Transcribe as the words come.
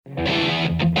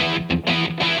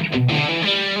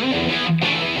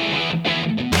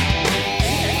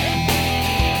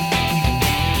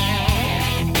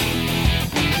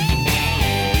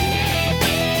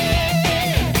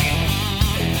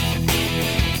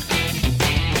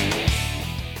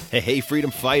Hey,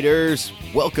 freedom fighters.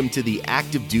 Welcome to the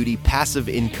Active Duty Passive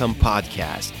Income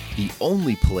Podcast, the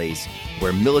only place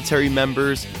where military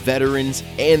members, veterans,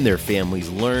 and their families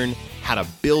learn how to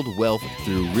build wealth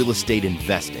through real estate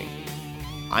investing.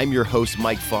 I'm your host,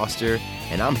 Mike Foster,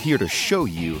 and I'm here to show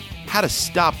you how to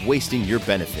stop wasting your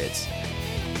benefits.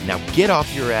 Now get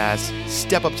off your ass,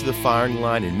 step up to the firing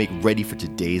line, and make ready for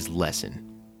today's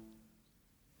lesson.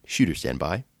 Shooter, stand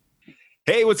by.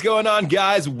 Hey, what's going on,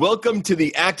 guys? Welcome to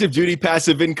the Active Duty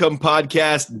Passive Income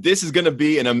Podcast. This is going to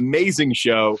be an amazing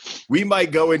show. We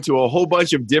might go into a whole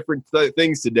bunch of different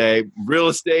things today. Real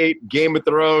estate, Game of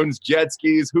Thrones, jet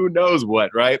skis, who knows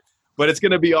what, right? But it's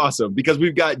going to be awesome because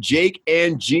we've got Jake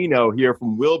and Gino here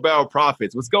from Wheelbarrow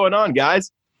Profits. What's going on,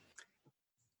 guys?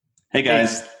 Hey,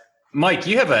 guys. Hey, Mike,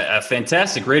 you have a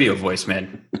fantastic radio voice,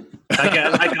 man.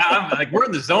 I'm we're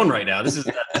in the zone right now. This is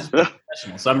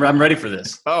professional, so I'm ready for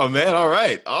this. Oh man! All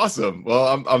right, awesome.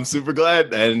 Well, I'm super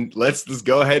glad, and let's just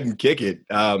go ahead and kick it.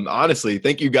 Honestly,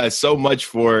 thank you guys so much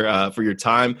for your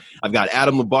time. I've got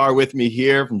Adam Labar with me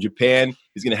here from Japan.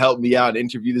 He's going to help me out and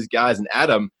interview these guys. And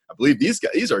Adam, I believe these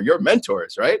are your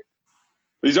mentors, right?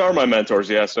 These are my mentors,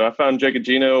 yeah. So I found Jake and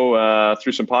Gino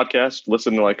through some podcasts,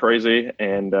 listening like crazy,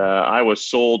 and I was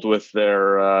sold with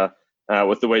their.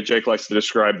 With the way Jake likes to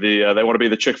describe they want to be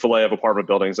the Chick-fil-A of apartment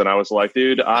buildings. And I was like,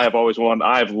 dude, I've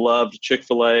loved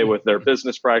Chick-fil-A with their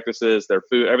business practices, their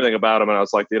food, everything about them. And I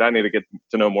was like, dude, I need to get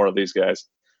to know more of these guys.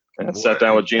 And I sat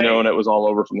down with Gino and it was all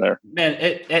over from there. Man,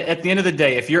 at the end of the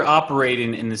day, if you're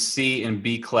operating in the C and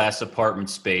B class apartment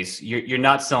space, you're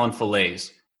not selling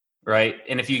fillets, right?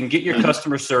 And if you can get your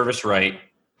customer service right,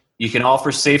 you can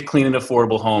offer safe, clean, and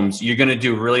affordable homes. You're going to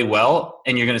do really well,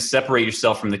 and you're going to separate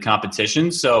yourself from the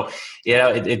competition. So, yeah,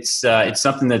 it's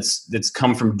something that's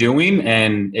come from doing,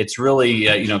 and it's really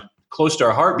close to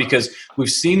our heart because we've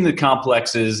seen the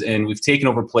complexes and we've taken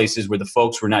over places where the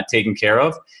folks were not taken care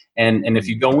of. And if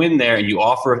you go in there and you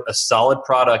offer a solid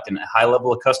product and a high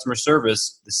level of customer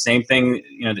service, the same thing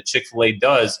that Chick-fil-A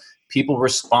does, people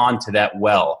respond to that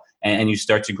well. And you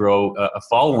start to grow a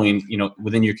following,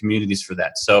 within your communities for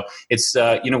that. So it's,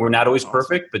 we're not always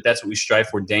perfect, but that's what we strive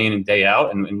for day in and day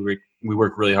out. And we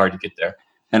work really hard to get there.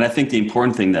 And I think the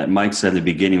important thing that Mike said at the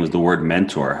beginning was the word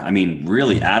mentor. I mean,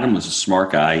 really, Adam was a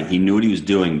smart guy. He knew what he was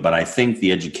doing, but I think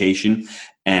the education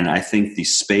and I think the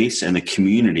space and the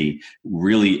community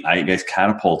really, I guess,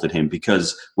 catapulted him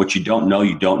because what you don't know,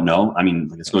 you don't know. I mean,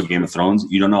 let's go to Game of Thrones.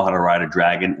 You don't know how to ride a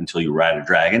dragon until you ride a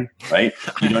dragon, right?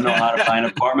 You don't know how to buy an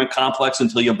apartment complex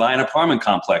until you buy an apartment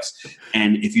complex.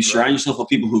 And if you surround yourself with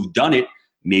people who've done it,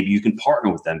 maybe you can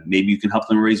partner with them. Maybe you can help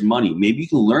them raise money. Maybe you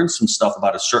can learn some stuff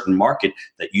about a certain market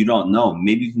that you don't know.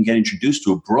 Maybe you can get introduced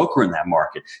to a broker in that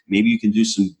market. Maybe you can do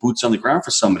some boots on the ground for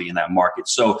somebody in that market.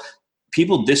 So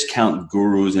people discount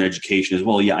gurus and education as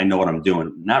well. Yeah, I know what I'm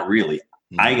doing. Not really.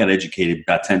 I got educated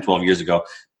about 10, 12 years ago.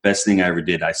 Best thing I ever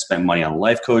did. I spent money on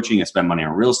life coaching. I spent money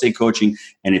on real estate coaching,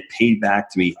 and it paid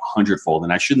back to me 100-fold.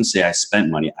 And I shouldn't say I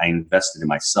spent money. I invested in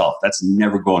myself. That's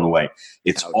never going away.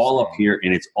 It's all up here,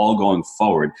 and it's all going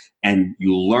forward. And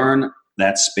you learn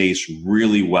that space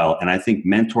really well. And I think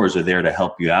mentors are there to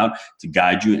help you out, to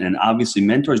guide you. And obviously,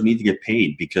 mentors need to get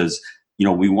paid because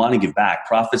we want to give back.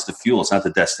 Profit's the fuel. It's not the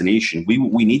destination.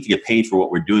 We need to get paid for what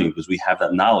we're doing because we have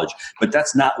that knowledge. But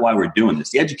that's not why we're doing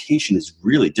this. The education is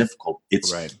really difficult.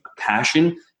 It's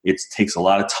passion. It takes a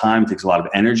lot of time. It takes a lot of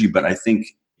energy. But I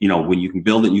think, when you can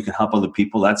build it and you can help other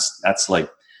people, that's like,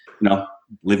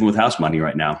 living with house money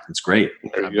right now. It's great.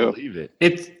 There you go. Believe it.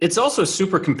 It's also a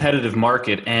super competitive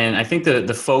market. And I think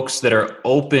the folks that are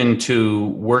open to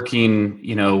working,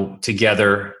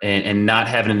 together and not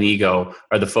having an ego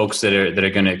are the folks that are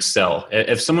going to excel.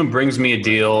 If someone brings me a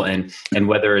deal and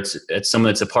whether it's someone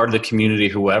that's a part of the community,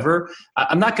 whoever,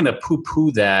 I'm not going to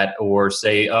poo-poo that or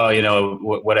say, oh,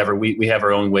 whatever, we have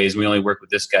our own ways. We only work with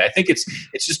this guy. I think it's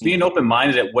just being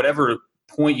open-minded at whatever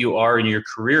point you are in your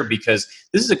career because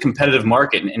this is a competitive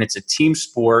market and it's a team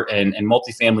sport and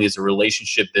multifamily is a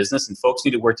relationship business and folks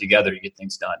need to work together to get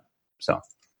things done. So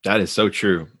that is so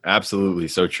true. Absolutely.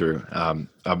 So true.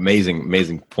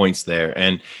 Amazing points there.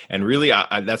 And really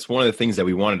that's one of the things that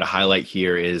we wanted to highlight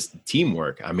here is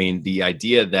teamwork. I mean, the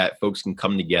idea that folks can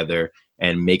come together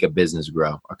and make a business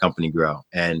grow, a company grow.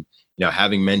 And,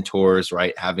 having mentors,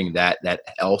 right. Having that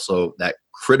also that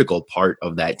critical part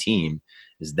of that team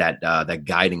is that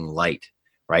guiding light,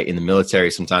 right? In the military,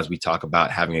 sometimes we talk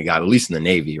about having a guide, at least in the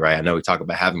Navy, right? I know we talk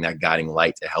about having that guiding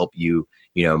light to help you,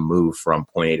 move from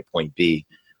point A to point B.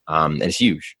 And it's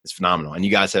huge. It's phenomenal. And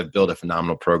you guys have built a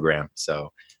phenomenal program.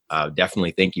 So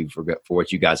definitely thank you for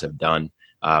what you guys have done.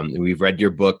 We've read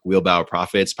your book, Wheelbarrow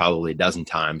Profits, probably a dozen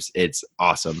times. It's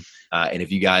awesome. And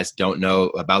if you guys don't know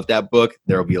about that book,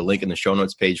 there will be a link in the show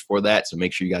notes page for that. So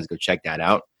make sure you guys go check that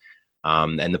out.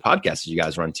 And the podcast that you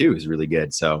guys run too is really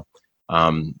good. So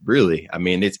really, I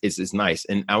mean, it's nice.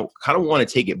 And I kind of want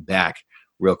to take it back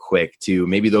real quick to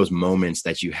maybe those moments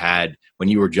that you had when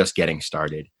you were just getting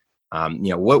started.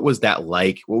 What was that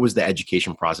like? What was the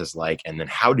education process like? And then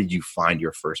how did you find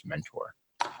your first mentor?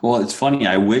 Well, it's funny.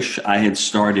 I wish I had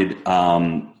started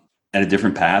at a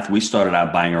different path. We started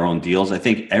out buying our own deals. I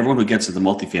think everyone who gets into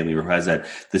multifamily or has that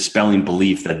dispelling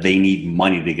belief that they need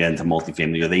money to get into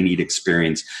multifamily or they need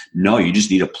experience. No, you just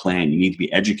need a plan. You need to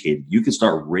be educated. You can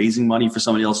start raising money for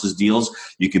somebody else's deals.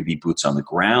 You can be boots on the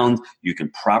ground. You can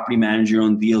property manage your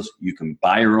own deals. You can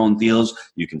buy your own deals.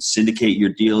 You can syndicate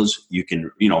your deals. You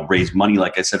can, raise money,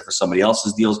 like I said, for somebody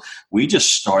else's deals. We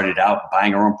just started out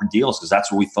buying our own deals because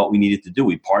that's what we thought we needed to do.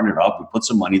 We partnered up. We put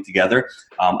some money together.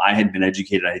 I had been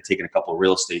educated. I had taken a couple of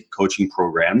real estate coaching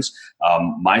programs.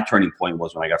 My turning point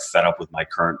was when I got fed up with my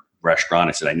current restaurant.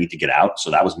 I said, I need to get out. So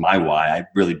that was my why. I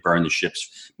really burned the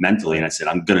ships mentally. And I said,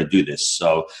 I'm going to do this.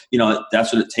 So,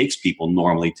 that's what it takes people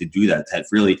normally to do that. That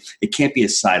really, it can't be a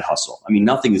side hustle. I mean,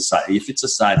 nothing is side. If it's a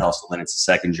side hustle, then it's a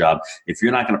second job. If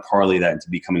you're not going to parlay that into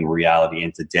becoming reality,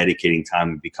 into dedicating time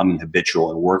and becoming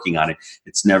habitual and working on it,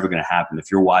 it's never going to happen. If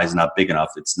your why is not big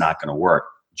enough, it's not going to work.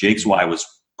 Jake's why was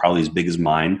probably as big as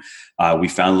mine. We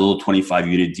found a little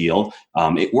 25-unit deal.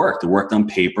 It worked. It worked on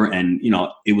paper, and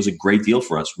it was a great deal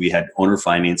for us. We had owner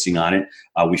financing on it.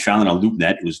 We found it on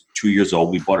LoopNet. It was 2 years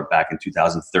old. We bought it back in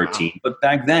 2013. But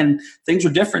back then, things were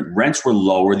different. Rents were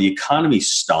lower. The economy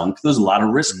stunk. There was a lot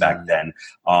of risk back then.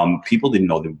 People didn't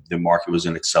know the market was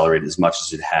going to accelerate as much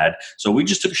as it had. So we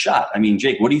just took a shot. I mean,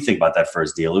 Jake, what do you think about that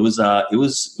first deal? It was a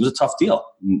tough deal.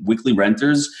 Weekly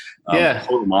renters,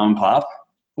 total mom and pop.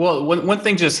 Well, one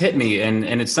thing just hit me, and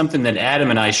it's something that Adam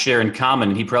and I share in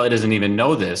common. He probably doesn't even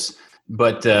know this,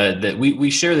 but that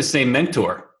we share the same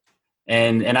mentor.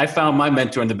 And I found my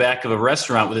mentor in the back of a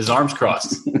restaurant with his arms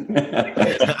crossed. and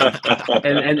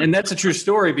that's a true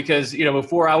story because,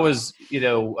 before I was,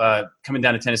 coming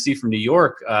down to Tennessee from New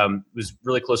York, was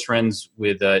really close friends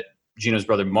with Gino's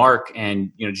brother, Mark.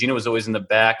 And, Gino was always in the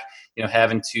back,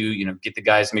 having to, get the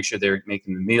guys to make sure they're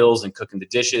making the meals and cooking the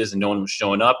dishes, and no one was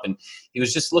showing up. And he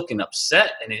was just looking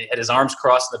upset, and he had his arms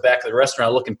crossed in the back of the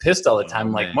restaurant looking pissed all the time.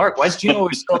 I'm like, Mark, why is Gino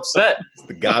always so upset? It's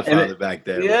the Godfather back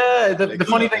there. Yeah. The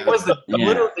funny thing was that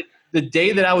literally the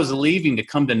day that I was leaving to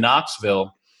come to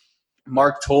Knoxville,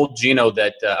 Mark told Gino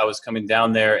that I was coming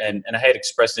down there, and I had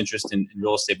expressed interest in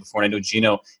real estate before. And I know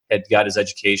Gino had got his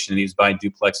education, and he was buying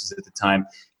duplexes at the time.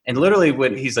 And literally,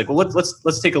 when he's like, "Well,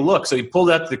 let's take a look," so he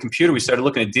pulled out the computer. We started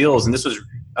looking at deals, and this was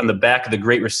on the back of the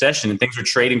Great Recession, and things were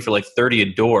trading for like 30 a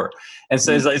door. And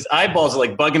so his eyeballs are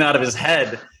like bugging out of his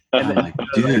head. And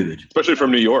dude, especially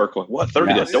from New York, like what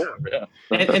 30 a door? Yeah.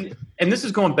 And this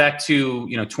is going back to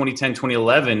 2010,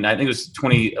 2011. I think it was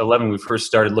 2011 we first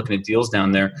started looking at deals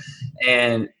down there,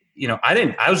 and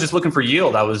I was just looking for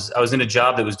yield. I was in a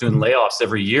job that was doing layoffs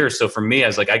every year. So for me, I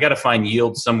was like, I got to find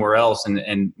yield somewhere else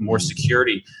and more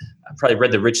security. I probably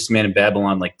read The Richest Man in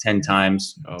Babylon like 10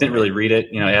 times. Didn't really read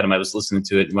it. Adam, I was listening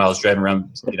to it while I was driving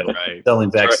around,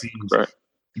 selling vaccines. Right.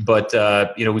 But,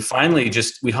 we finally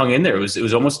we hung in there. It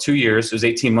was almost 2 years. It was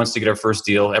 18 months to get our first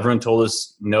deal. Everyone told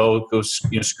us, no, go,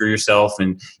 screw yourself.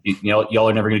 And y'all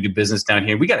are never going to do business down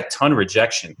here. We got a ton of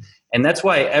rejection. And that's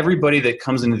why everybody that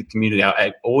comes into the community,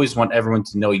 I always want everyone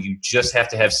to know you just have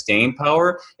to have staying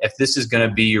power if this is going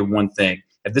to be your one thing.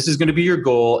 If this is going to be your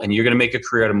goal and you're going to make a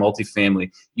career out of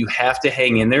multifamily, you have to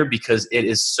hang in there because it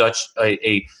is such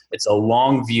it's a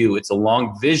long view. It's a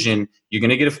long vision. You're going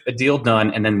to get a deal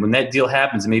done. And then when that deal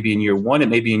happens, maybe in year 1, it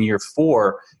may be in year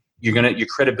 4, your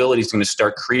credibility is going to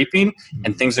start creeping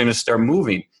and things are going to start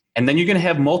moving. And then you're going to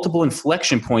have multiple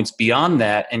inflection points beyond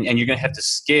that, and you're going to have to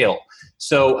scale.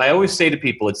 So I always say to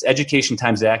people, it's education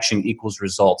times action equals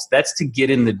results. That's to get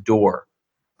in the door.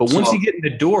 But once you get in the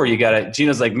door,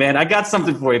 Gino's like, man, I got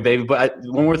something for you, baby. But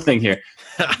one more thing here.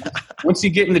 Once you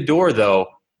get in the door, though,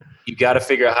 you got to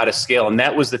figure out how to scale. And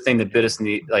that was the thing that bit us in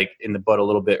the butt a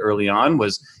little bit early on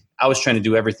was I was trying to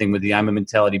do everything with the I'm a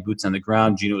mentality, boots on the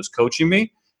ground. Gino was coaching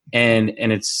me. And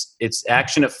it's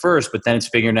action at first, but then it's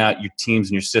figuring out your teams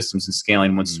and your systems and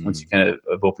scaling once you kind of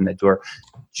open that door.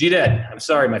 G-Dad, I'm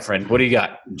sorry, my friend. What do you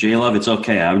got? J-Love, it's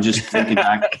okay. I'm just thinking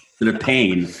back to the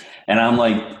pain. And I'm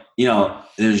like,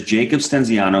 there's Jacob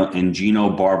Stenziano and Gino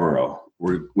Barbaro.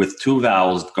 We're with 2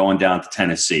 vowels going down to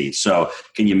Tennessee. So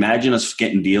can you imagine us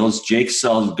getting deals? Jake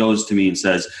goes to me and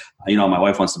says, my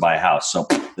wife wants to buy a house. So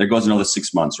there goes another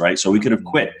 6 months, right? So we could have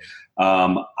quit.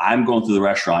 I'm going through the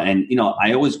restaurant, and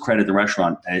I always credit the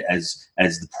restaurant as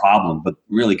the problem. But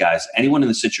really, guys, anyone in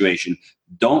the situation,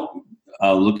 don't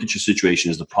look at your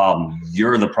situation as the problem.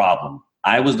 You're the problem.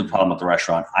 I was the problem at the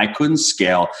restaurant. I couldn't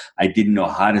scale. I didn't know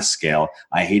how to scale.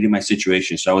 I hated my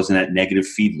situation, so I was in that negative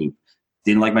feed loop.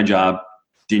 Didn't like my job.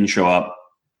 Didn't show up.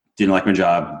 Didn't like my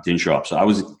job, didn't show up. So I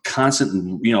was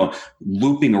constantly,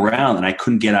 looping around, and I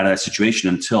couldn't get out of that situation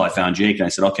until I found Jake. And I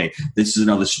said, okay, this is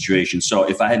another situation. So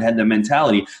if I had had that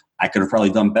mentality, I could have probably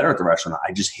done better at the restaurant.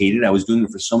 I just hated it. I was doing it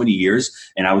for so many years,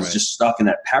 and I was just stuck in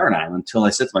that paradigm until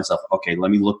I said to myself, okay, let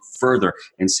me look further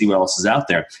and see what else is out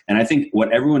there. And I think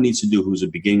what everyone needs to do who's a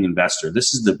beginning investor,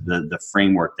 this is the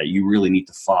framework that you really need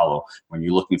to follow when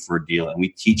you're looking for a deal. And we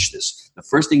teach this. The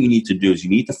first thing you need to do is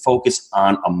you need to focus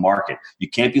on a market.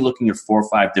 You can't be looking at 4 or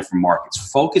 5 different markets.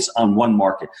 Focus on one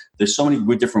market. There's so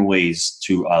many different ways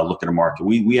to look at a market.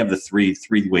 We have the three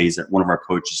ways that one of our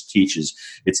coaches teaches.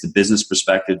 It's the business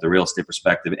perspective, the real estate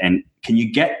perspective, and can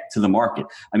you get to the market?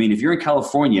 I mean, if you're in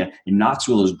California and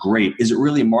Knoxville is great, is it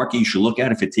really a market you should look at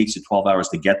if it takes you 12 hours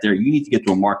to get there? You need to get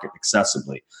to a market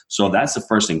accessibly. So that's the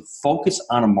first thing. Focus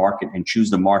on a market and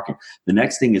choose the market. The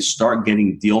next thing is start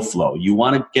getting deal flow. You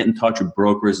want to get in touch with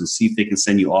brokers and see if they can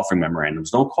send you offering memorandums.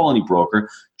 Don't call any broker.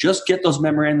 Just get those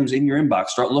memorandums in your inbox.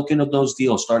 Start looking at those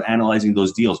deals. Start analyzing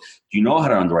those deals. Do you know how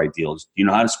to underwrite deals? Do you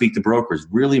know how to speak to brokers?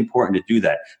 Really important to do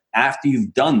that. After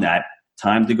you've done that,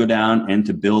 time to go down and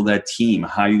to build that team.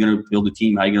 How are you going to build a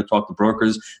team? How are you going to talk to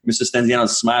brokers? Mr.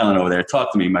 Stenziano's smiling over there.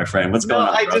 Talk to me, my friend. What's going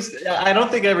on? I don't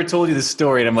think I ever told you this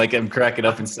story, and I'm cracking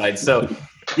up inside. So,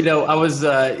 I was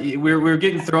we were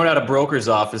getting thrown out of brokers'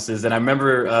 offices, and I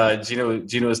remember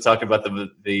Gino was talking about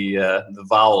the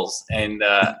vowels, and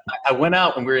I went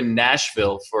out when we were in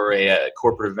Nashville for a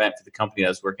corporate event for the company I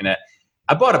was working at.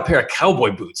 I bought a pair of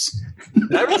cowboy boots.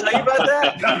 Did I ever tell you about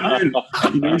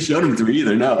that? You never showed them to me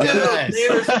either, no.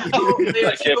 Yes.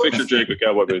 I can't picture Jake with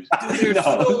cowboy boots. They're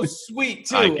so sweet,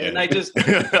 too. And I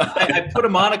put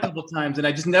them on a couple times, and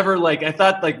I just never, I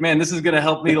thought, man, this is going to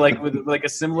help me, with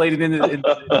assimilate it into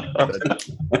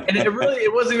and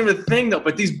it wasn't even a thing, though.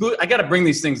 But these boots, I got to bring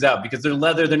these things out because they're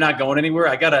leather. They're not going anywhere.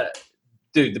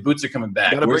 Dude, the boots are coming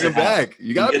back. You gotta bring them back.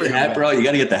 You gotta bring the hat, bro. You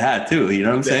gotta get the hat too. You know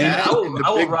what I'm saying? I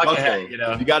will rock a hat.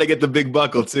 You gotta get the big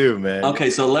buckle too, man. Okay,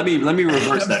 so let me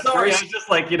reverse that. Sorry, I was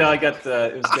just I got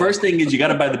the. First thing is you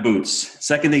gotta buy the boots.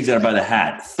 Second thing is you gotta buy the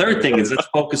hat. Third thing is let's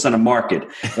focus on the market.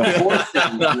 The fourth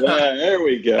thing, there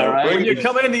we go. All right? When you're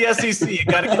coming in the SEC, you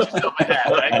gotta get yourself a hat,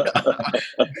 right?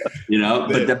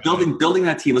 But the building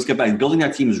that team. Let's get back. Building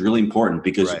that team is really important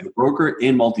because the broker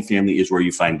in multifamily is where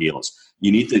you find deals.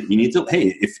 You need to.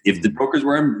 Hey, if the broker's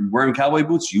wearing cowboy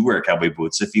boots, you wear cowboy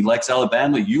boots. If he likes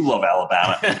Alabama, you love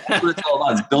Alabama. That's what it's all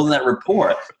about. It's building that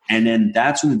rapport, and then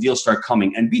that's when the deals start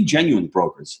coming. And be genuine with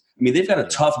brokers. I mean, they've got a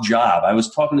tough job. I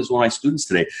was talking to one of my students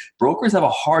today. Brokers have a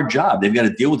hard job. They've got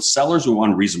to deal with sellers who are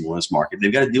unreasonable in this market.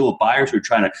 They've got to deal with buyers who are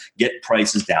trying to get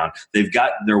prices down. They've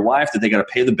got their wife that they got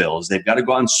to pay the bills. They've got to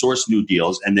go out and source new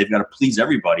deals, and they've got to please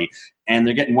everybody. And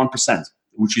they're getting 1%.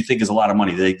 Which you think is a lot of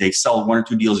money. They sell 1 or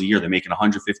 2 deals a year. They're making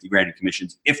 $150,000 in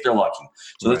commissions if they're lucky.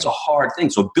 So that's a hard thing.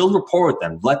 So build rapport with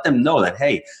them. Let them know that,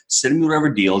 hey, send me whatever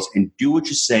deals and do what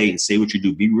you say and say what you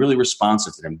do. Be really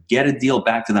responsive to them. Get a deal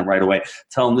back to them right away.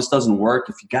 Tell them this doesn't work.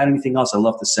 If you got anything else, I'd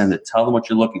love to send it. Tell them what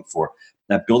you're looking for.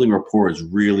 That building rapport is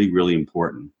really, really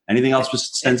important. Anything else,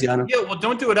 Mr. Stenziano? Yeah, well,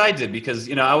 don't do what I did because,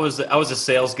 I was a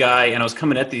sales guy and I was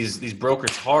coming at these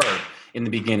brokers hard in the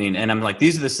beginning. And I'm like,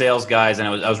 these are the sales guys. And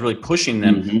I was really pushing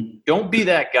them. Mm-hmm. Don't be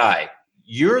that guy.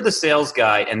 You're the sales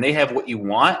guy and they have what you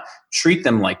want. Treat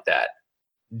them like that.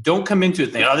 Don't come into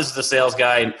it thinking, this is the sales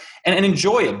guy and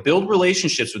enjoy it. Build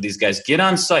relationships with these guys. Get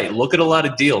on site. Look at a lot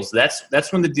of deals.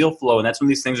 That's when the deal flow and that's when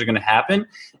these things are going to happen.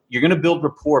 You're going to build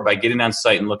rapport by getting on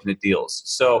site and looking at deals.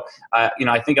 So,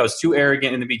 I think I was too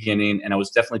arrogant in the beginning and I was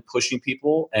definitely pushing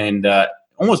people and,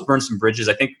 almost burned some bridges.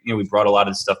 I think we brought a lot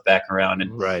of the stuff back around,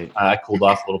 and I cooled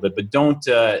off a little bit. But don't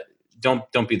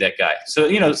be that guy.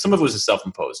 So some of it was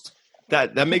self-imposed.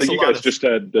 That makes a lot. You guys just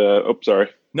had. Sorry.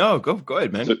 No, go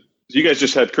ahead, man. So you guys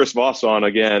just had Chris Voss on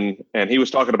again, and he was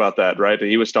talking about that, right?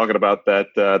 He was talking about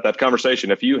that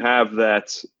conversation. If you have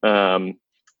that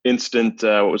instant,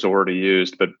 what was the word he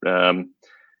used? But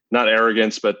not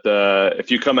arrogance, but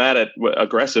if you come at it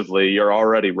aggressively, you're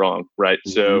already wrong, right?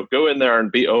 Mm-hmm. So go in there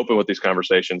and be open with these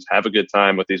conversations. Have a good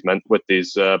time with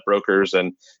these brokers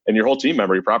and your whole team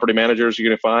member, your property managers. You're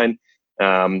going to find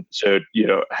So,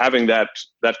 having that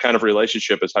kind of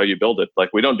relationship is how you build it. Like,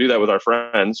 we don't do that with our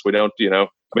friends. We don't,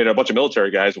 a bunch of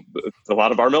military guys, a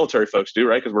lot of our military folks do,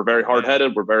 right? Because we're very hard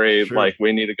headed. We're very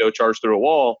we need to go charge through a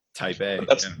wall. Type A.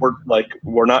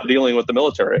 We're not dealing with the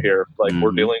military here. Like,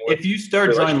 we're dealing with. If you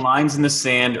start drawing lines in the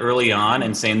sand early on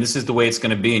and saying this is the way it's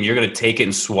going to be, and you're going to take it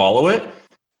and swallow it,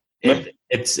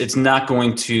 it's not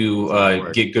going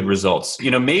to get good results.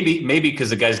 Maybe because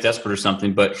the guy's desperate or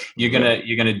something, but you're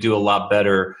gonna do a lot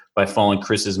better by following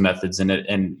Chris's methods.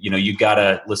 And you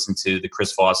gotta listen to the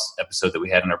Chris Voss episode that we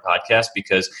had in our podcast,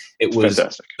 because it was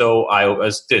fantastic.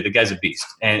 The guy's a beast,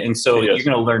 and so you're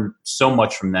gonna learn so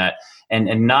much from that.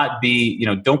 And not be,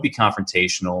 don't be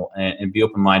confrontational, and be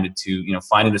open-minded to,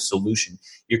 finding a solution.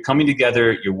 You're coming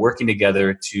together, you're working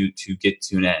together to get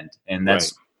to an end, and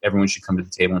that's. Right. Everyone should come to the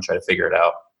table and try to figure it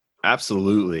out.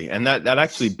 Absolutely. And that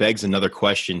actually begs another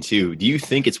question too. Do you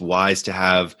think it's wise to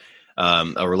have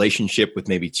a relationship with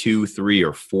maybe 2, 3,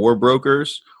 or 4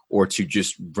 brokers, or to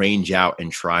just range out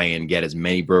and try and get as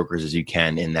many brokers as you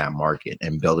can in that market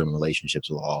and building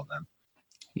relationships with all of them?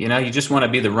 You just want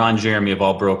to be the Ron Jeremy of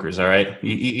all brokers, all right?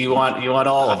 You want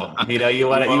all of them. You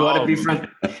want to be friends.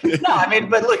 No,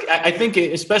 but look, I think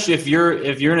especially if you're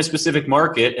in a specific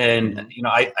market, and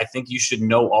I think you should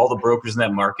know all the brokers in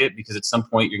that market, because at some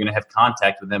point you're going to have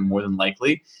contact with them more than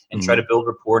likely, and try to build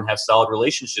rapport and have solid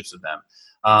relationships with them.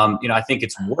 I think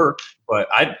it's work, but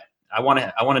I want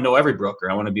to know every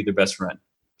broker. I want to be their best friend.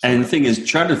 And the thing is,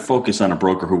 try to focus on a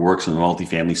broker who works in the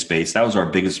multifamily space. That was our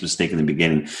biggest mistake in the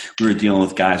beginning. We were dealing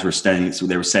with guys they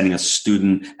were sending us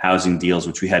student housing deals,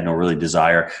 which we had no really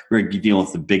desire. We were dealing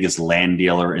with the biggest land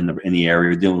dealer in the area.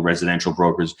 We were dealing with residential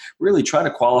brokers. Really try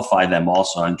to qualify them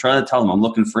also, and try to tell them,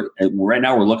 right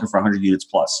now we're looking for 100 units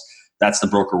plus. That's the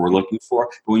broker we're looking for.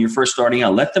 But when you're first starting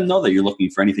out, let them know that you're looking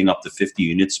for anything up to 50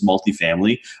 units,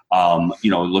 multifamily.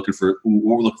 We're looking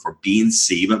for B and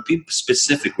C, but be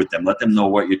specific with them. Let them know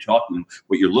what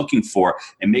you're looking for,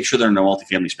 and make sure they're in a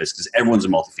multifamily space, because everyone's a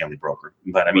multifamily broker.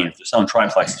 But if they're selling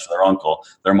triplexes for their uncle,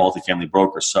 they're a multifamily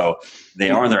broker. So they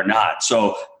are, they're not.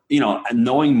 So,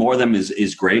 knowing more of them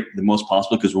is great, the most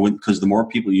possible, because the more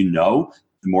people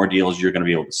the more deals you're going to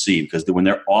be able to see, because when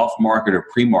they're off market or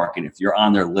pre-market, if you're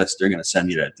on their list, they're going to send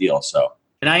you that deal. So,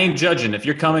 and I ain't judging. If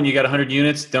you're coming, you got 100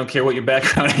 units, don't care what your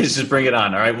background is, just bring it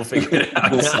on. All right, we'll figure it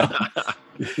out. So.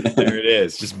 There it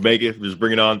is. Just bring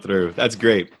it on through. That's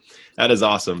great. That is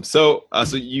awesome. So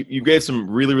you gave some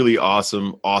really, really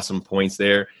awesome points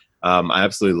there. I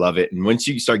absolutely love it. And once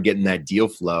you start getting that deal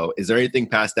flow, is there anything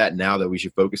past that now that we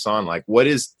should focus on? Like, what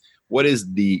is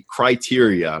the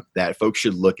criteria that folks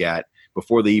should look at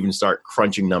before they even start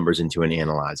crunching numbers into an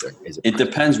analyzer? It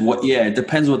depends what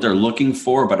they're looking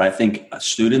for. But I think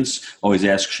students always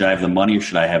ask, should I have the money or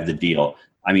should I have the deal?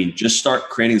 Just start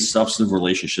creating substantive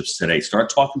relationships today. Start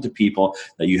talking to people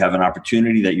that you have an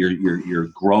opportunity, that you're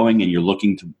growing and you're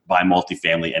looking to buy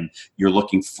multifamily, and you're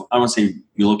looking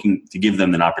to give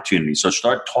them an opportunity. So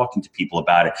start talking to people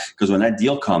about it, because when that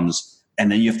deal comes,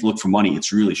 and then you have to look for money,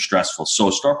 it's really stressful. So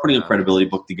start putting a credibility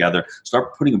book together,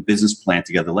 start putting a business plan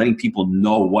together, letting people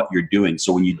know what you're doing.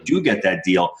 So when you do get that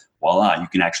deal, voila, you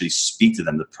can actually speak to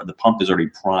them. The pump is already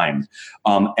primed.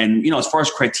 As far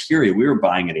as criteria, we were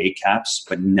buying at 8 caps,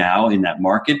 but now in that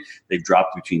market, they've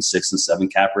dropped between 6 and 7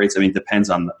 cap rates. It depends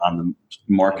on the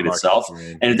market itself,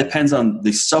 and it depends on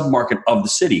the sub-market of the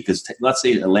city. Because let's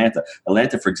say Atlanta,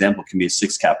 for example, can be a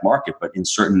 6 cap market, but in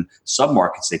certain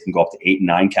sub-markets, they can go up to 8 and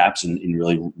 9 caps in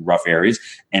really rough areas.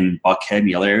 And Buckhead and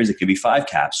the other areas, it can be 5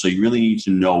 caps. So you really need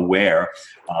to know where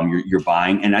you're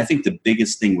buying. And I think the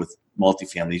biggest thing with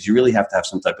multifamily is you really have to have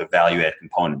some type of value add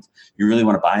component. You really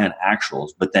want to buy on actuals,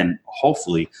 but then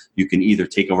hopefully you can either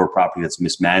take over a property that's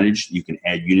mismanaged, you can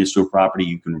add units to a property,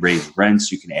 you can raise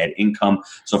rents, you can add income.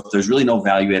 So if there's really no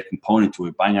value add component to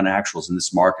it, buying on actuals in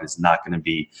this market is not going to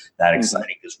be that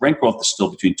exciting, because rent growth is still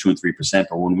between 2 and 3%.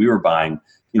 But when we were buying,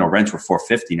 rents were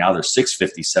 $450. Now they're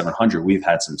 $650, $700. We've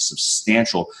had some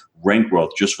substantial rent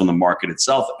growth just from the market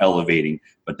itself elevating,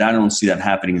 but I don't see that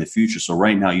happening in the future. So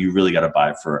right now, you really got to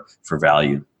buy for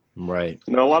value. Right.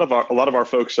 A lot of our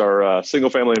folks are single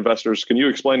family investors. Can you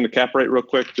explain the cap rate real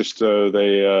quick, just so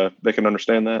they can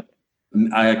understand that?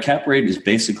 A cap rate is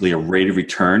basically a rate of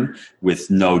return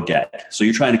with no debt. So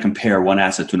you're trying to compare one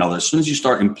asset to another. As soon as you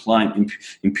start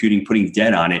putting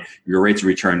debt on it, your rates of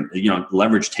return,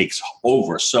 leverage takes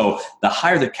over. So the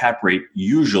higher the cap rate,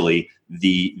 usually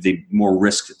the more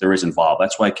risk that there is involved.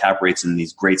 That's why cap rates in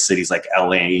these great cities like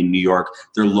LA and New York,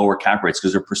 they're lower cap rates,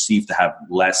 because they're perceived to have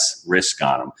less risk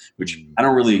on them, which I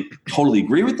don't really totally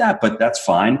agree with that, but that's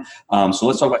fine. So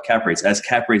let's talk about cap rates. As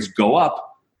cap rates go up,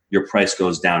 your price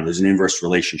goes down. There's an inverse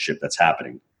relationship that's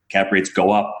happening. Cap rates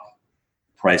go up,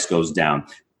 price goes down.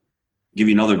 Give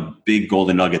you another big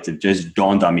golden nugget that just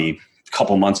dawned on me a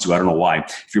couple months ago. I don't know why.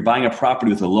 If you're buying a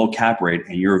property with a low cap rate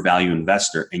and you're a value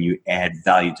investor and you add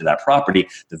value to that property,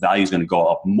 the value is going to go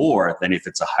up more than if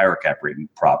it's a higher cap rate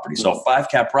property. So a 5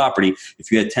 cap property,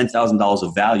 if you had $10,000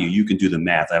 of value, you can do the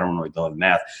math. I don't know the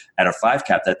math. At a 5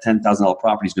 cap, that $10,000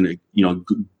 property is going to,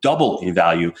 double in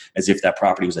value as if that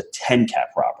property was a 10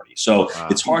 cap property. So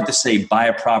it's hard to say buy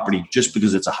a property just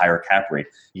because it's a higher cap rate.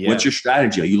 Yeah. What's your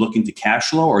strategy? Are you looking to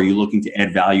cash flow, or are you looking to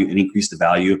add value and increase the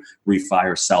value, refi,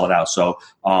 or sell it out? So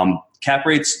cap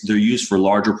rates, they're used for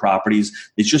larger properties.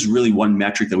 It's just really one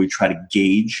metric that we try to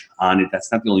gauge on it.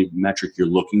 That's not the only metric you're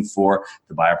looking for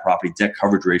to buy a property. Debt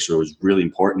coverage ratio is really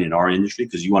important in our industry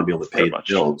because you want to be able to pay the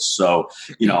bills. So,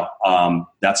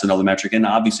 that's another metric. And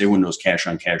obviously everyone knows cash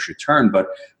on cash return, but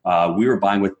we were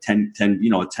buying with 10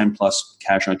 plus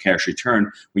cash on cash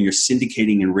return. When you're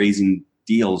syndicating and raising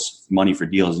money for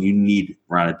deals, you need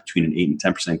around between an 8 and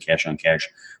 10% cash on cash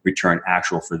return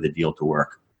actual for the deal to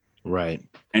work. Right.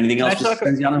 Anything else? I just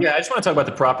want to talk about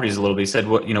the properties a little bit. You said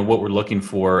what we're looking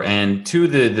for, and two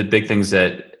of the big things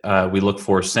that we look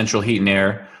for: central heat and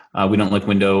air. We don't like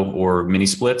window or mini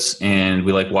splits, and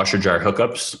we like washer dryer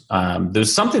hookups.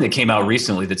 There's something that came out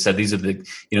recently that said these are the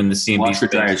in the C&B washer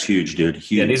dryer is huge, dude.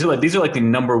 Huge. Yeah, these are like the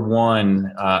number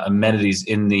one amenities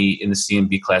in the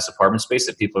C&B class apartment space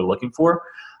that people are looking for.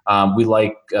 We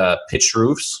like pitched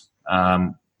roofs.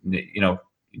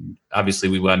 Obviously,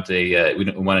 we want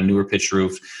a newer pitched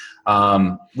roof.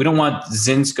 We don't want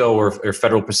Zinsco or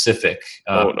Federal Pacific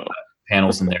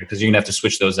panels in there because you're gonna have to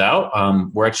switch those out.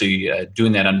 We're actually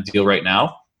doing that on a deal right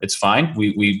now. It's fine.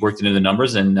 We worked into the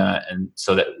numbers and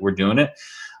so that we're doing it.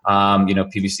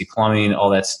 PVC plumbing, all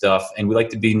that stuff, and we like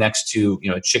to be next to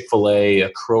a Chick-fil-A, a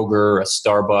Kroger, a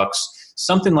Starbucks.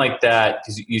 Something like that,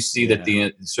 because you see that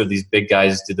the sort of these big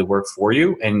guys did the work for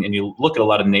you, and you look at a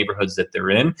lot of neighborhoods that they're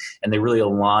in, and they really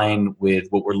align with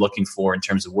what we're looking for in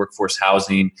terms of workforce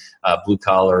housing, blue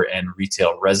collar, and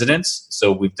retail residents.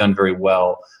 So we've done very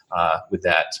well with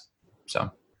that. So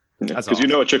because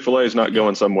awesome. A Chick-fil-A is not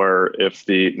going somewhere if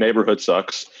the neighborhood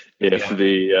sucks. If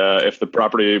the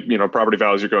property property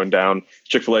values are going down,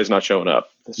 Chick-fil-A is not showing up.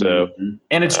 So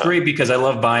and it's great because I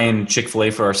love buying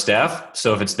Chick-fil-A for our staff.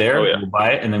 So if it's there, we'll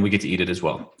buy it and then we get to eat it as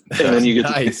well. And then you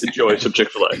get to enjoy some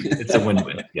Chick-fil-A. It's a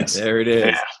win-win. Yes, there it is.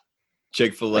 Yeah.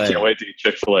 Chick-fil-A. I can't wait to eat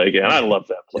Chick-fil-A again. I love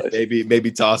that place.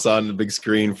 Maybe toss on the big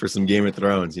screen for some Game of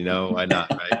Thrones. Why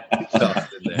not? Right? Toss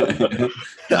it in there.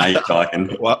 Now you're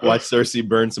talking. Watch Cersei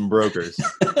burn some brokers.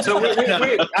 So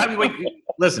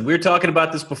listen, we were talking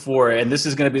about this before, and this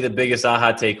is going to be the biggest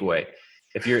aha takeaway.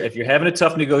 If you're having a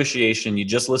tough negotiation, you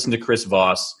just listen to Chris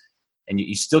Voss, and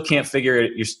you still can't figure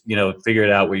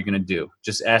it out what you're going to do.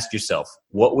 Just ask yourself,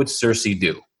 what would Cersei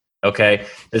do? Okay,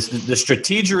 the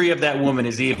strategery of that woman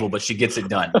is evil, but she gets it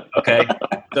done. Okay,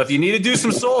 so if you need to do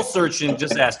some soul searching,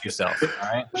 just ask yourself. All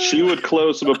right, she would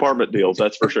close some apartment deals.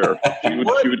 That's for sure. She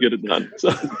would get it done.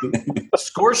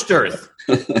 Scorched earth.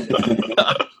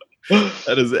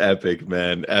 That is epic,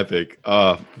 man. Epic.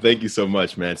 Thank you so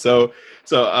much, man. So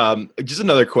just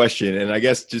another question, and I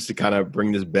guess just to kind of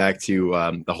bring this back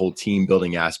to the whole team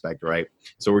building aspect, right?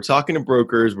 So we're talking to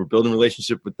brokers, we're building a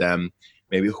relationship with them.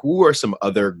 Maybe who are some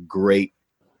other great,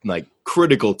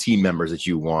 critical team members that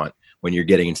you want when you're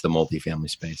getting into the multifamily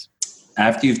space?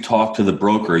 After you've talked to the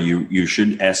broker, you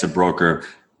should ask the broker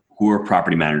who are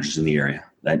property managers in the area.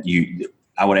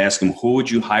 I would ask them, who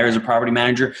would you hire as a property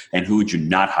manager and who would you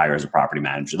not hire as a property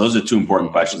manager? Those are two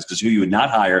important questions, because who you would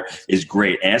not hire is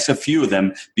great. Ask a few of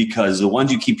them, because the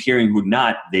ones you keep hearing who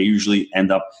not, they usually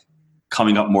end up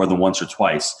coming up more than once or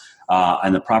twice.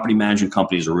 And the property management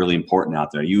companies are really important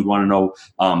out there. You would want to know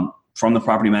from the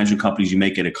property management companies, you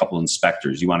may get a couple of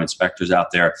inspectors. You want inspectors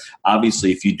out there.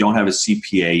 Obviously, if you don't have a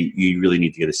CPA, you really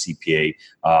need to get a CPA.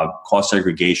 Cost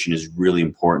segregation is really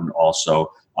important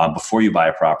also. Before you buy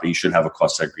a property, you should have a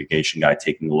cost segregation guy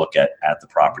taking a look at the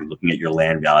property, looking at your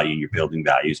land value, your building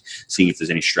values, seeing if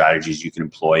there's any strategies you can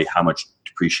employ, how much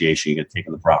depreciation you're going to take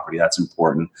on the property. That's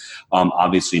important.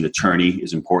 Obviously, an attorney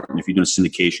is important. If you're doing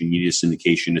syndication, you need a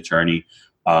syndication attorney.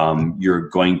 You're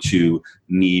going to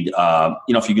need, if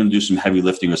you're going to do some heavy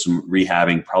lifting or some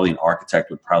rehabbing, probably an architect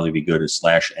would probably be good,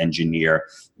 / engineer.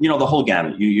 The whole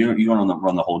gamut. You want to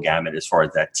run the whole gamut as far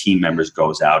as that team members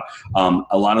goes out.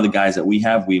 A lot of the guys that we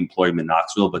employ them in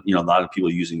Knoxville, but a lot of people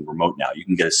are using remote now. You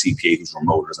can get a CPA who's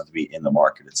remote; it doesn't have to be in the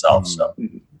market itself. So.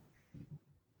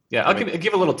 Yeah, I'll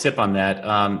give a little tip on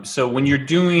that. So when you're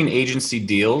doing agency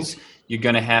deals, you're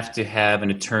going to have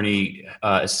an attorney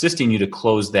assisting you to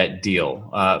close that deal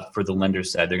for the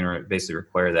lender's side. They're going to basically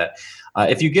require that.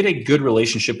 If you get a good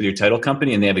relationship with your title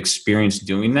company and they have experience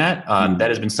doing that, that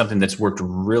has been something that's worked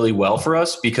really well for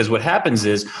us, because what happens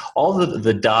is all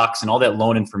the docs and all that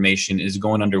loan information is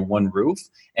going under one roof,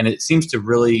 and it seems to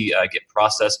really get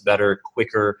processed better,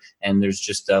 quicker, and there's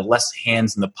just less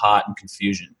hands in the pot and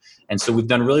confusion. And so we've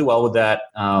done really well with that.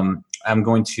 I'm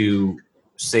going to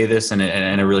say this, and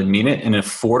I really mean it, an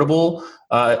affordable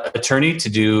attorney to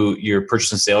do your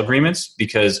purchase and sale agreements,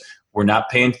 because we're not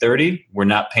paying 30, we're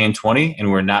not paying 20,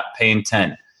 and we're not paying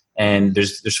 10. And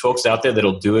there's folks out there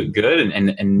that'll do it good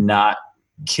and not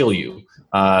kill you.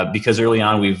 Because early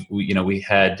on we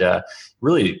had a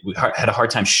hard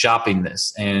time shopping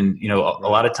this. And, a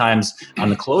lot of times on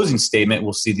the closing statement,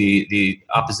 we'll see the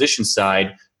opposition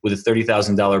side with a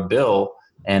 $30,000 bill.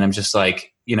 And I'm just like,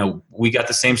 we got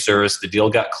the same service, the deal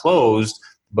got closed,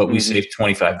 but we saved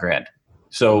 $25,000.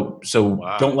 So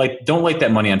wow. Don't light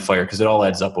that money on fire, because it all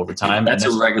adds up over time. That's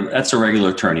a regular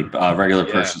attorney, regular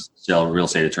person, sale real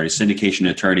estate attorney, syndication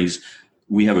attorneys.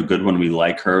 We have a good one. We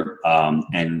like her.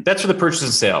 And that's for the purchase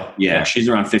and sale. Yeah, she's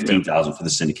around $15,000 for the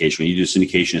syndication. When you do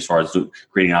syndication, as far as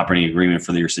creating an operating agreement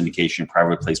for your syndication,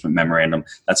 private placement memorandum,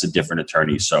 that's a different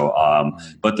attorney. So,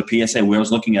 but the PSA, when I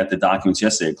was looking at the documents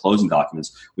yesterday, closing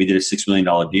documents, we did a $6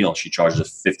 million deal. She charged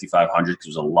us $5,500 because it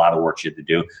was a lot of work she had to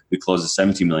do. We closed a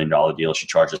 $17 million deal. She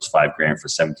charged us $5,000 for a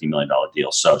 $17 million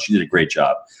deal. So she did a great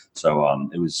job. So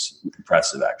it was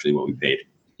impressive, actually, what we paid.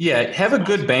 Yeah, have a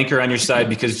good banker on your side,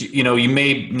 because you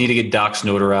may need to get docs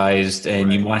notarized,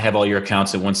 and you want to have all your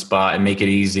accounts at one spot and make it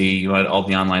easy. You want all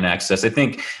the online access. I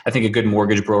think a good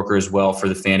mortgage broker as well for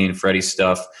the Fannie and Freddie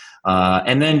stuff.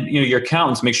 And then your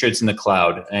accountants, make sure it's in the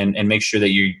cloud, and make sure that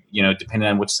you depending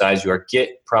on which size you are,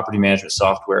 get property management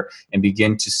software and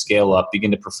begin to scale up,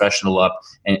 begin to professional up,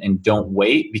 and don't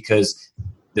wait, because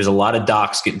there's a lot of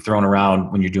docs getting thrown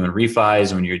around when you're doing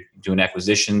refis, when you're doing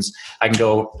acquisitions. I can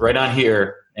go right on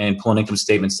here and pull an income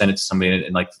statement, send it to somebody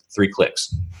in like 3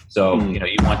 clicks. So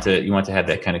you want to have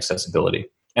that kind of accessibility.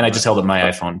 And I just held up my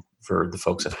iPhone for the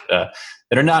folks that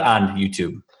are not on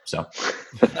YouTube. So,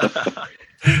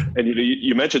 and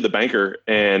you mentioned the banker,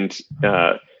 and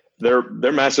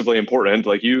they're massively important.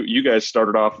 Like you guys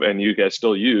started off, and you guys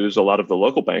still use a lot of the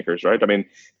local bankers, right? I mean,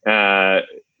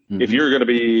 if you're going to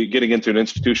be getting into an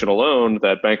institutional loan,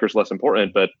 that banker's less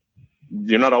important, but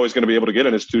you're not always going to be able to get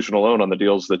an institutional loan on the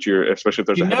deals that especially if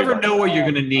there's you never know what you're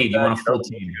going to need. You want a full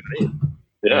team.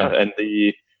 Yeah. And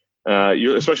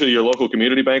especially your local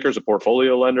community bankers, a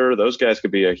portfolio lender, those guys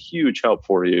could be a huge help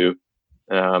for you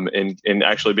in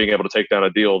actually being able to take down a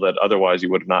deal that otherwise you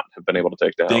would not have been able to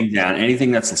take down. Take down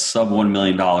anything that's sub $1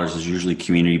 million is usually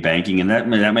community banking, and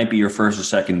that might be your first or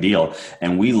second deal.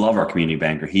 And we love our community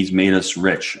banker. He's made us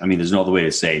rich. I mean, there's no other way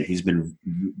to say it. He's been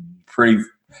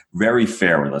very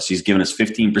fair with us. He's given us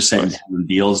 15% in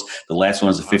deals. The last one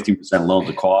was a 15% loan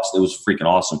to cost. It was freaking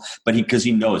awesome. But because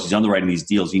he knows he's underwriting these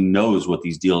deals, he knows what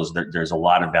these deals. There's a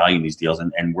lot of value in these deals,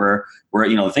 and we're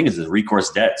the thing is, it's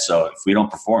recourse debt. So if we don't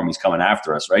perform, he's coming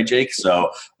after us, right, Jake?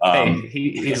 So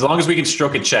he as long as we can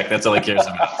stroke a check, that's all he cares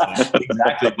about.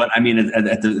 Exactly. But I mean,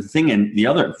 the thing, and the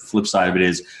other flip side of it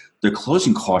is, the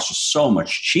closing costs are so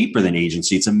much cheaper than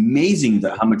agency. It's amazing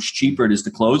how much cheaper it is to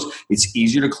close. It's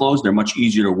easier to close. They're much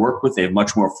easier to work with. They have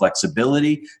much more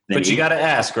flexibility. But you got to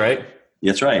ask, right?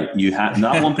 That's right. You have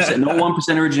not 1%, no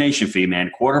 1% origination fee,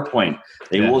 man. Quarter point.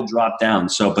 They will drop down.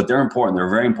 So, but they're important. They're a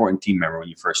very important team member when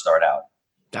you first start out.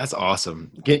 That's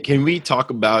awesome. Can we talk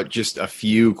about just a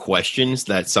few questions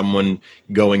that someone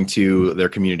going to their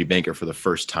community banker for the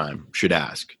first time should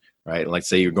ask? Right? Like,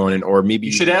 say you're going in, or maybe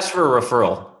you should ask for a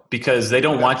referral. Because they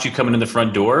don't want you coming in the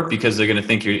front door, because they're going to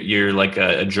think you're like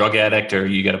a drug addict, or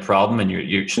you got a problem, and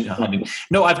you're hunting.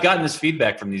 No, I've gotten this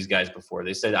feedback from these guys before.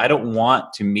 They said, I don't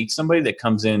want to meet somebody that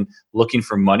comes in looking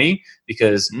for money,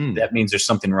 because that means there's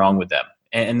something wrong with them.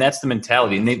 And that's the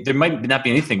mentality. And there might not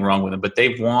be anything wrong with them, but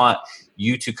they want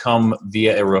you to come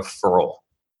via a referral.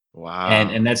 Wow.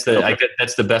 And that's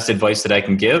that's the best advice that I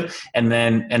can give. And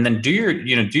then do your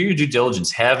due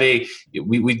diligence.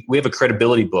 We have a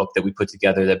credibility book that we put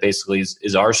together that basically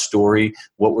is our story,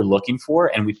 what we're looking for,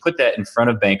 and we put that in front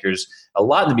of bankers a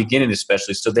lot in the beginning,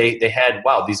 especially. So they had,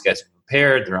 wow, these guys are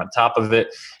prepared, they're on top of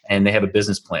it, and they have a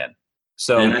business plan.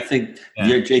 So, and I think,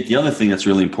 Jake, the other thing that's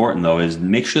really important, though, is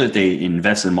make sure that they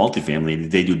invest in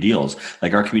multifamily. They do deals.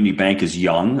 Like our community bank is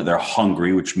young. They're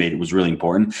hungry, which was really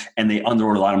important. And they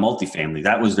underwrote a lot of multifamily.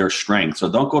 That was their strength.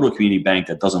 So don't go to a community bank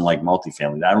that doesn't like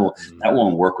multifamily. That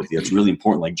won't work with you. It's really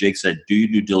important. Like Jake said, do your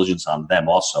due diligence on them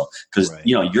also. Because,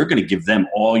 you're going to give them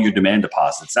all your demand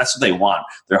deposits. That's what they want.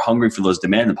 They're hungry for those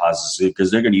demand deposits because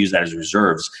they're going to use that as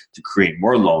reserves to create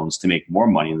more loans to make more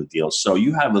money in the deal. So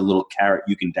you have a little carrot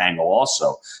you can dangle also.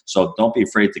 So don't be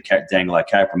afraid to dangle that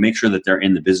carrot, but make sure that they're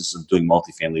in the business of doing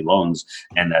multifamily loans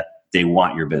and that they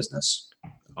want your business.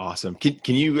 Awesome.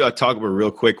 Can you talk about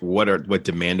real quick what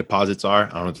demand deposits are?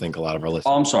 I don't think a lot of our listeners.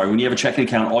 Oh, I'm sorry. When you have a checking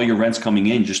account, all your rent's coming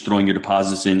in, just throwing your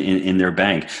deposits in their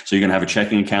bank. So you're going to have a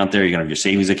checking account there. You're going to have your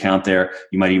savings account there.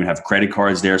 You might even have credit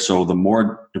cards there. So the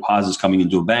more deposits coming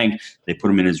into a bank, they put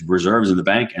them in as reserves in the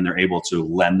bank, and they're able to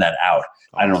lend that out.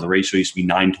 I don't know. The ratio used to be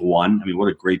 9 to 1. I mean, what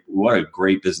a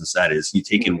great business that is. You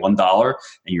take in $1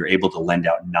 and you're able to lend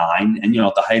out 9. And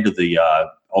at the height of the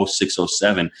 06,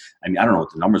 07, I mean, I don't know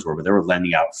what the numbers were, but they were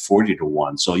lending out 40 to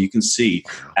 1. So you can see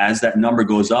as that number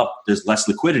goes up, there's less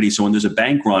liquidity. So when there's a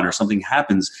bank run or something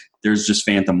happens, there's just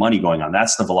phantom money going on.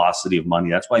 That's the velocity of money.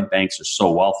 That's why banks are so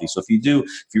wealthy. So if you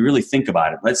really think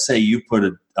about it, let's say you put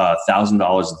 $1,000 at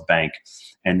the bank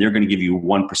and they're going to give you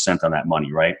 1% on that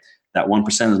money, right? That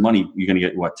 1% of the money, you're going to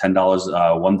get what, $10,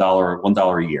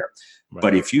 $1 a year. Right.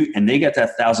 But and they get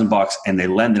that $1,000 and they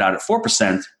lend it out at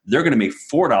 4%, they're going to make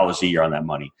 $4 a year on that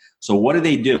money. So what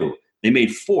do? They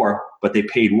made 4, but they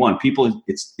paid 1. People,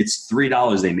 it's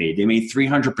 $3 they made. They made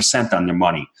 300% on their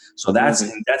money. So that's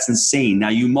insane. Now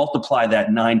you multiply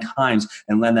that 9 times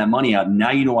and lend that money out.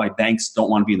 Now you know why banks don't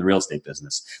want to be in the real estate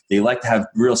business. They like to have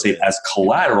real estate as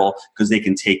collateral because they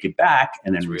can take it back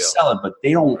and then resell it. But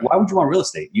they don't. Right. Why would you want real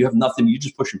estate? You have nothing. You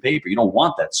just push and paper. You don't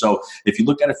want that. So if you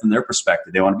look at it from their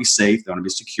perspective, they want to be safe. They want to be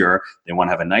secure. They want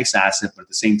to have a nice asset, but at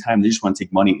the same time, they just want to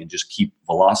take money and just keep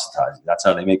velocitizing. That's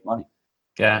how they make money.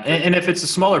 Yeah, and if it's a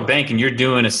smaller bank and you're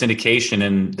doing a syndication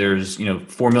and there's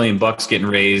 $4 million getting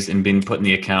raised and being put in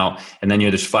the account, and then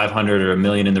there's 500 or $1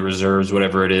 million in the reserves,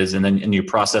 whatever it is, and you're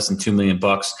processing $2 million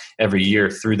every year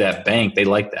through that bank, they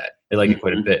like that. They like it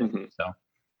quite a bit. So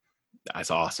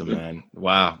that's awesome, man!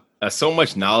 Wow, that's so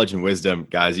much knowledge and wisdom,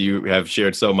 guys. You have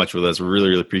shared so much with us. We really,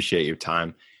 really appreciate your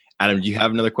time. Adam, do you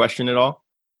have another question at all?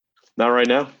 Not right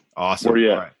now. Awesome. Where are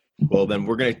you at? All right. Well, then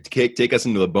we're going to take us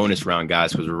into the bonus round,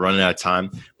 guys, because we're running out of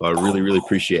time. But I really, really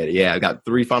appreciate it. Yeah, I got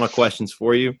 3 final questions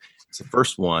for you. So the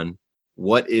first one,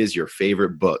 what is your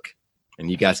favorite book? And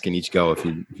you guys can each go if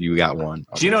you got one.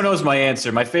 Gino knows my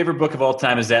answer. My favorite book of all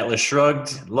time is Atlas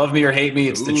Shrugged. Love me or hate me,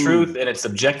 it's the truth and it's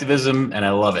subjectivism, and I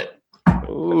love it.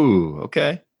 Ooh,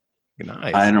 okay.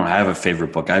 Nice. I don't have a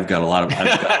favorite book. I've got a lot of.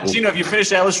 Gino, have you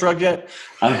finished Atlas Shrugged yet?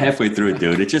 I'm halfway through it,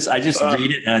 dude. I just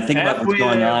read it and I think about what's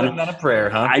going on. Not a prayer,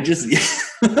 huh? I just.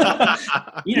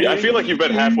 I feel like you've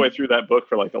been halfway through that book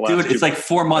for like the last. Dude, it's like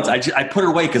 4 months. I put it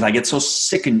away because I get so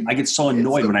sick and I get so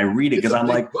annoyed when I read it because I'm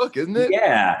like, book, isn't it?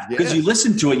 Yeah, because you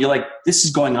listen to it, you're like, this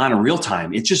is going on in real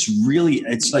time. It's just really,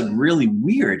 it's like really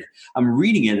weird. I'm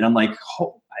reading it and I'm like.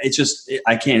 It's just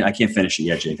I can't finish it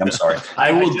yet, Jake. I'm sorry.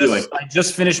 I will do it. I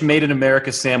just finished Made in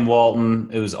America, Sam Walton.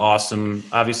 It was awesome.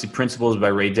 Obviously, Principles by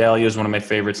Ray Dalio is one of my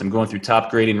favorites. I'm going through Top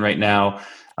Grading right now.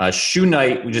 Shoe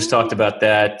Night, we just talked about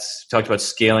that. Talked about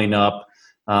scaling up.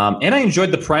 And I enjoyed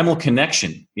The Primal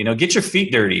Connection. Get your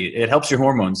feet dirty. It helps your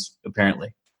hormones,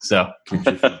 apparently. So,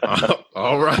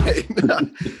 all right.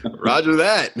 Roger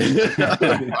that.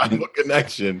 Primal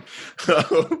Connection.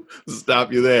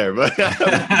 Stop you there. But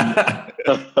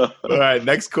all right,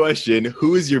 next question.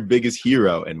 Who is your biggest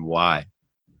hero and why?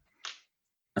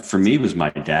 For me, it was my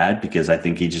dad because I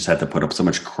think he just had to put up so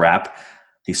much crap.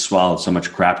 He swallowed so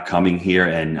much crap coming here,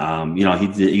 and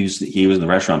he was in the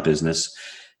restaurant business,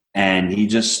 and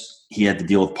he had to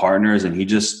deal with partners, and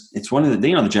it's one of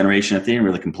the generation that they didn't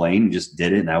really complain. He just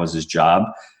did it, and that was his job.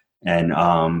 And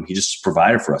he just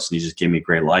provided for us, and he just gave me a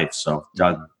great life. So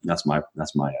that's my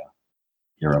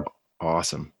hero.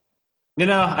 Awesome.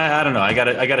 I don't know. I got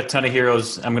a ton of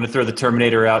heroes. I'm going to throw the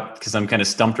Terminator out because I'm kind of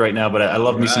stumped right now. But I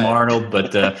love me some Arnold.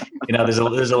 But there's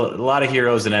a lot of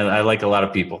heroes, and I like a lot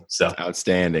of people. So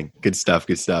outstanding, good stuff.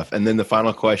 And then the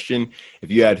final question: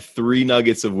 if you had 3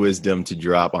 nuggets of wisdom to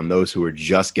drop on those who are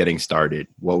just getting started,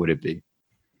 what would it be?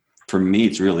 For me,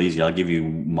 it's real easy. I'll give you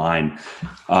mine.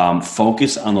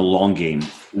 Focus on the long game.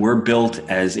 We're built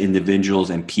as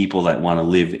individuals and people that want to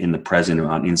live in the present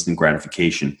on instant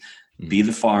gratification. Be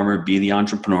the farmer, be the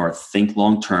entrepreneur, think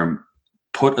long-term,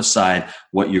 put aside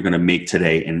what you're going to make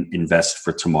today and invest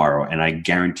for tomorrow. And I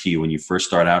guarantee you, when you first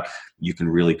start out, you can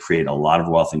really create a lot of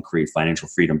wealth and create financial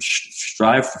freedom.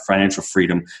 Strive for financial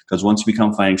freedom, because once you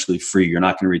become financially free, you're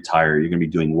not going to retire. You're going to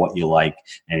be doing what you like,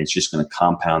 and it's just going to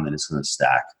compound and it's going to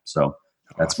stack. So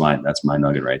that's my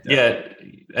nugget right there.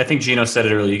 Yeah, I think Gino said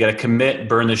it earlier. You got to commit,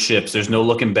 burn the ships. There's no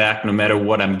looking back. No matter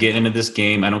what, I'm getting into this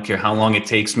game. I don't care how long it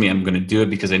takes me. I'm going to do it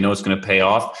because I know it's going to pay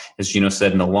off. As Gino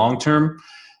said, in the long term,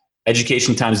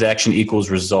 education times action equals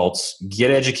results.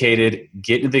 Get educated,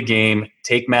 get into the game,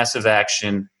 take massive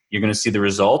action. You're going to see the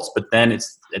results. But then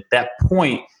it's at that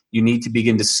point, you need to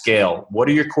begin to scale. What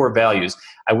are your core values?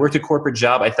 I worked a corporate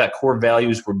job. I thought core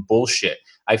values were bullshit.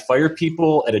 I fire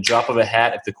people at a drop of a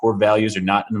hat if the core values are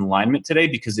not in alignment today,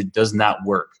 because it does not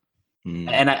work.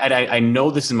 And I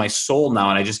know this in my soul now,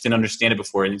 and I just didn't understand it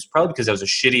before. And it's probably because I was a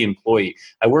shitty employee.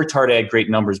 I worked hard, I had great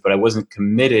numbers, but I wasn't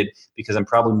committed because I'm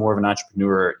probably more of an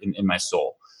entrepreneur in my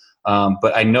soul.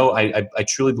 But I know I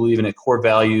truly believe in it. Core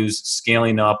values,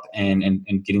 scaling up and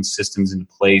getting systems into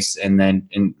place, and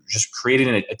just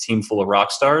creating a team full of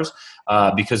rock stars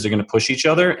because they're going to push each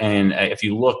other. And if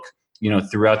you look,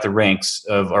 throughout the ranks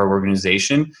of our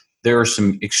organization, there are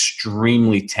some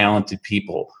extremely talented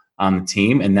people on the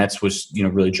team, and that's what's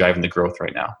really driving the growth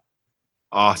right now.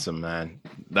 Awesome, man.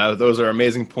 Those are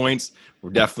amazing points.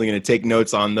 We're definitely going to take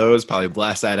notes on those, probably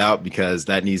blast that out, because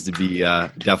that needs to be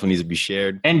definitely needs to be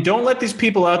shared. And don't let these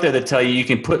people out there that tell you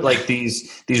can put like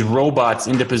these robots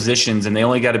into positions and they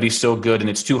only got to be so good and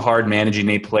it's too hard managing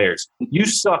 8 players. You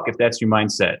suck if that's your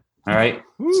mindset. All right?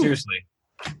 Woo. Seriously.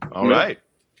 All right.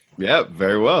 Yeah,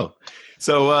 very well.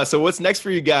 So what's next for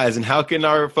you guys, and how can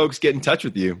our folks get in touch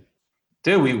with you?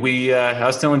 Dude, we I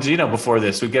was telling Gino before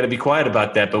this, we've got to be quiet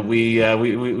about that, but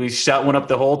we shot one up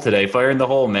the hole today, fire in the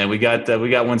hole, man. We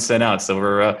got one sent out, so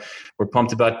we're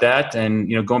pumped about that.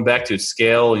 And going back to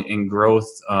scale and growth,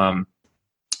 we're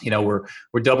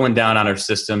doubling down on our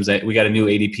systems. We got a new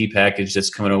ADP package that's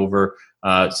coming over,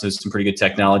 so some pretty good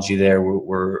technology there.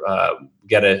 We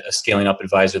got a scaling up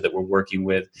advisor that we're working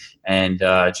with, and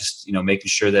just making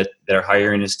sure that their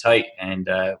hiring is tight. And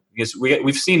because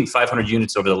we've seen 500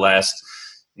 units over the last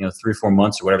 3 or 4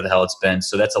 months or whatever the hell it's been.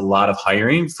 So that's a lot of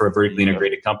hiring for a vertically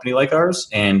integrated company like ours,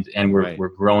 and we're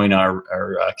growing our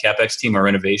CapEx team, our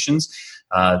renovations.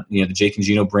 The Jake and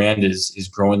Gino brand is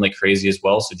growing like crazy as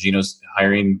well. So Gino's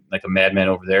hiring like a madman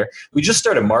over there. We just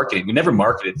started marketing. We never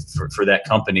marketed for that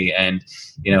company, and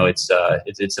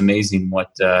it's amazing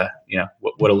what a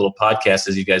little podcast,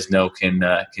 as you guys know, can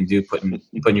do putting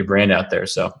your brand out there.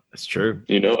 So that's true.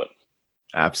 You know it.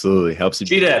 Absolutely helps you.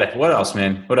 G-Dad, what else,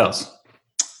 man? What else?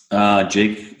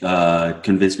 Jake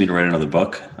convinced me to write another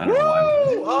book. I don't know why.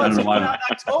 I don't know why.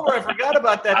 October, I forgot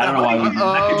about that. I don't know why.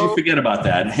 How could you forget about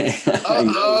that?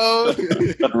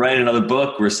 Write another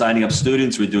book. We're signing up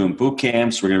students. We're doing boot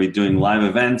camps. We're going to be doing live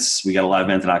events. We got a live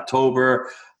event in October.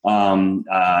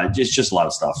 Just a lot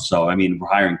of stuff. So, we're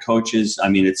hiring coaches.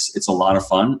 It's a lot of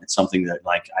fun. It's something that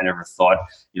I never thought,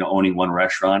 owning one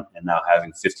restaurant and now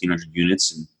having 1,500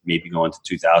 units and maybe going to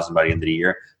 2,000 by the end of the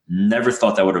year. Never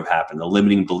thought that would have happened. The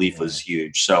limiting belief was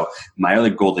huge. So my other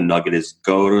golden nugget is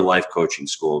go to life coaching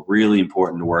school. Really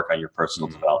important to work on your personal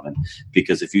development,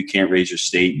 because if you can't raise your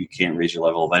state, you can't raise your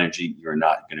level of energy, you're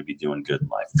not going to be doing good in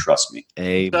life. Trust me.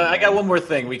 I got one more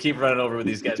thing. We keep running over with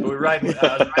these guys, but we're riding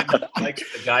like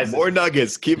the guys. More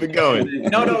nuggets. Keep it going.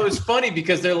 No, it was funny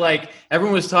because they're like,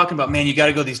 everyone was talking about, man, you got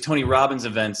to go to these Tony Robbins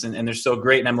events, and they're so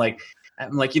great. And I'm like,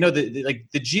 the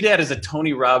G-Dad is a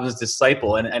Tony Robbins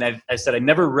disciple. And I said, I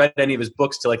never read any of his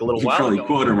books till like a little while ago. You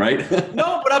quote him, right?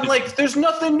 No, but I'm like, there's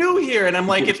nothing new here. And I'm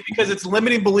like, it's because it's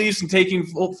limiting beliefs and taking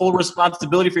full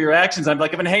responsibility for your actions. I'm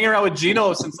like, I've been hanging around with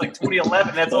Gino since like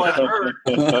 2011. That's all I've heard.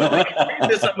 I'm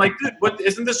like, dude,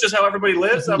 isn't this just how everybody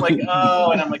lives? I'm like,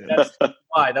 oh, and I'm like, that's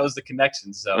why. That was the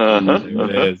connection. So there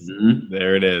it is.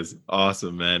 There it is.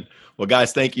 Awesome, man. Well,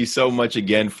 guys, thank you so much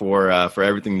again for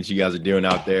everything that you guys are doing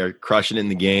out there, crushing in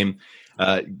the game.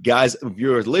 Guys, if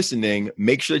you're listening,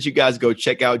 make sure that you guys go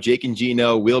check out Jake and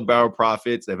Gino, Wheelbarrow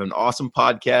Profits. They have an awesome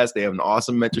podcast. They have an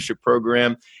awesome mentorship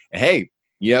program. And hey,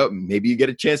 maybe you get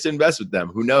a chance to invest with them.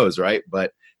 Who knows, right?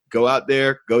 But go out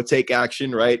there, go take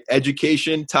action, right?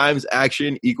 Education times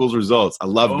action equals results. I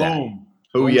love that.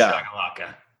 Oh, yeah.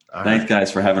 Thanks,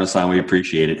 guys, for having us on. We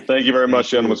appreciate it. Thank you very much,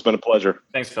 gentlemen. It's been a pleasure.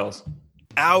 Thanks, fellas.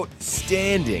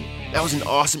 Outstanding. That was an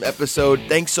awesome episode.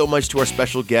 Thanks so much to our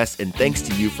special guests, and thanks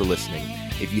to you for listening.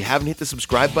 If you haven't hit the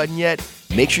subscribe button yet,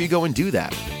 make sure you go and do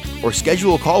that. Or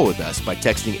schedule a call with us by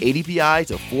texting ADPI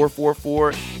to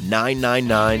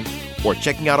 444-999 or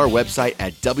checking out our website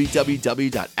at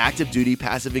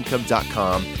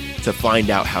www.activedutypassiveincome.com to find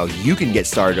out how you can get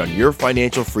started on your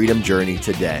financial freedom journey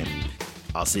today.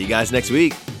 I'll see you guys next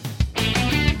week.